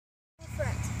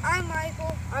I'm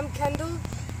Michael. I'm Kendall.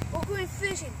 We're going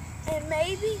fishing, and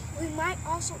maybe we might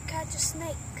also catch a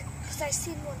snake, because I've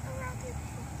seen one around here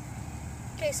before.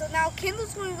 Okay, so now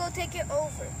Kendall's going to go take it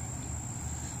over.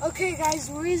 Okay, guys,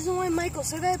 the reason why Michael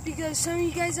said that, because some of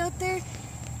you guys out there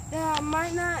that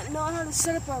might not know how to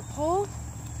set up a pole,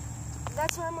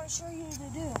 that's what I'm going to show you to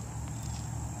do.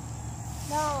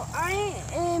 Now, I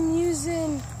am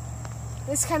using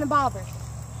this kind of bobber.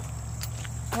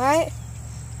 Alright?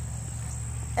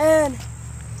 And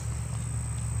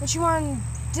what you want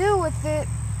to do with it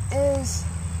is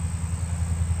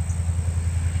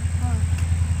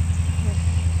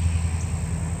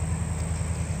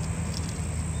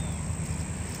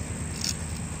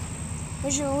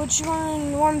what you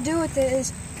want to do with it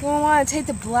is you want to take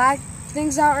the black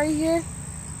things out right here.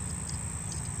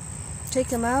 Take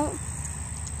them out.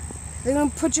 They're going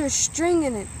to put your string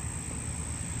in it.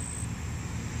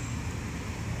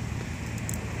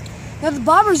 Now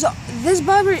this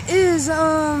bobber is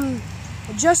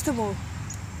adjustable.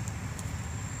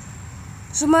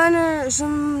 So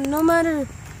no matter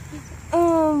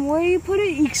where you put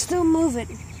it, you can still move it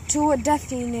to what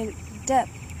depth you need to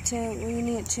where you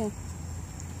need it to.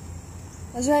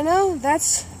 As right now,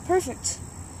 that's perfect.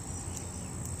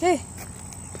 Okay.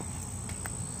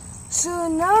 So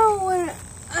now what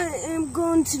I am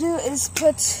going to do is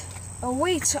put a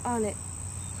weight on it.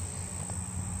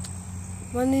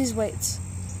 One of these weights.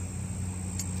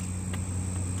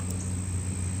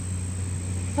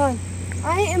 Hold on.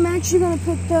 I am actually going to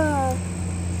put the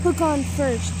hook on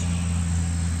first.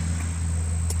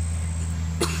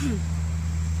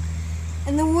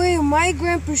 And the way my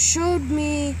grandpa showed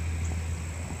me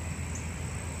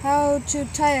how to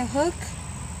tie a hook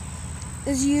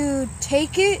is you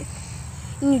take it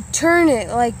and you turn it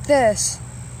like this.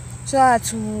 So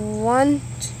that's 1,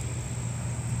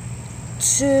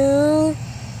 2,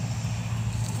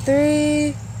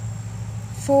 3,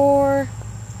 4,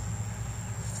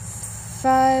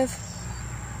 5,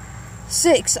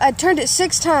 6. I turned it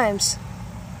 6 times.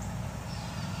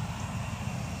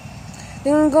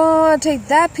 Then I'm going to take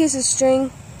that piece of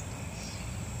string,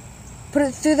 put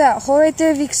it through that hole right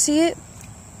there if you can see it.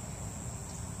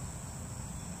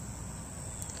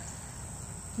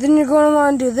 Then you're going to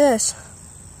want to do this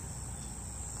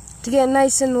to get it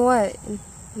nice and wet, you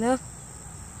know?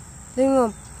 Then you're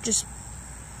going to just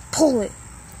pull it.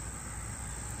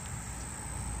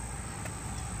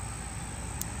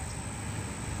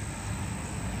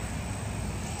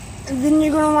 And then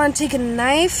you're going to want to take a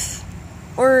knife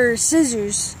or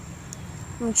scissors.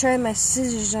 I'm going to try my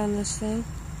scissors on this thing.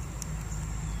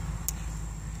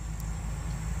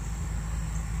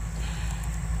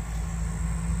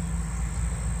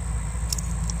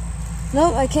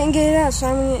 Nope, I can't get it out, so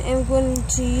I'm going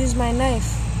to use my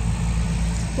knife.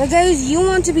 Now guys, you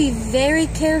want to be very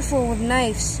careful with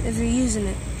knives if you're using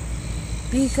it.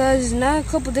 Because not a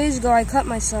couple days ago I cut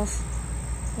myself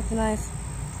with a knife.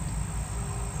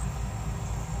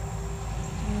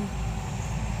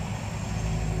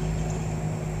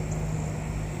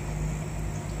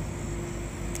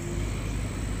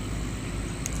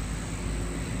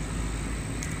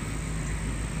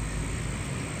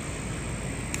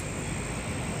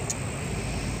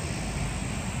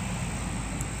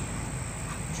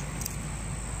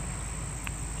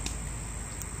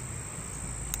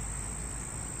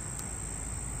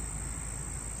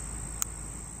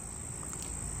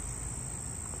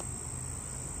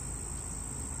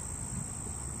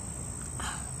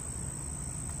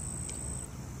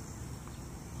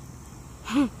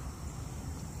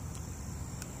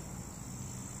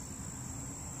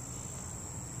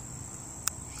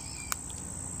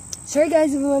 Sorry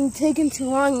guys if I'm taking too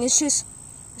long, it's just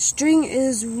the string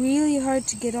is really hard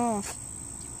to get off.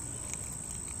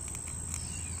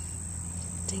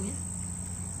 Dang it.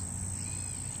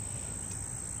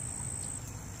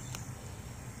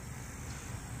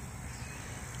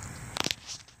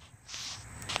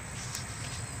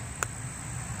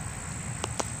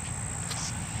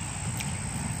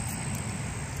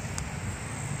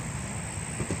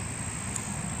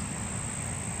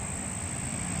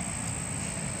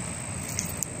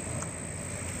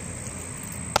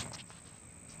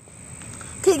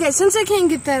 Okay guys, since I can't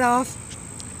get that off,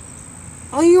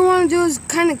 all you want to do is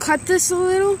kind of cut this a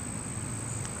little.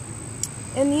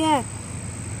 And yeah,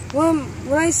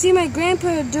 what I see my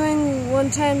grandpa doing one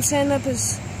time setting up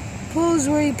his poles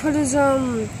where he put his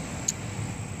a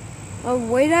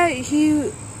weight out,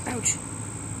 ouch,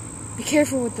 be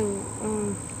careful with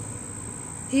the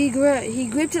he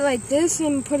gripped it like this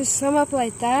and put his thumb up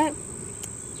like that,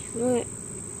 or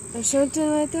something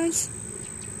like this.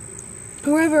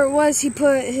 Wherever it was, he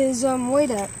put his weight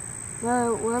at.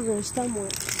 wherever his thumb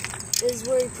went, is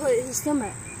where he put his thumb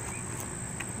at.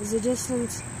 Is the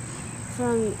distance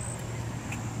from...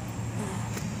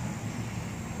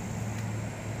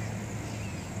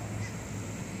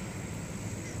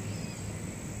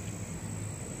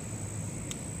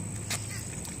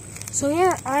 So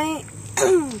yeah, I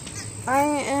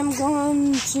am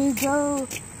going to go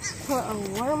put a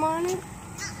worm on it.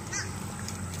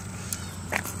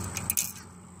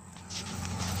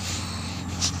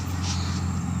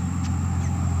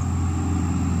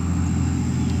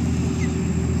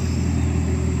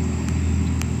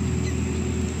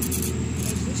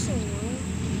 Is this a worm?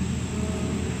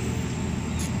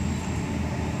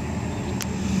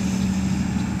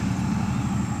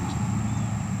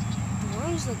 The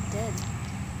worms look dead.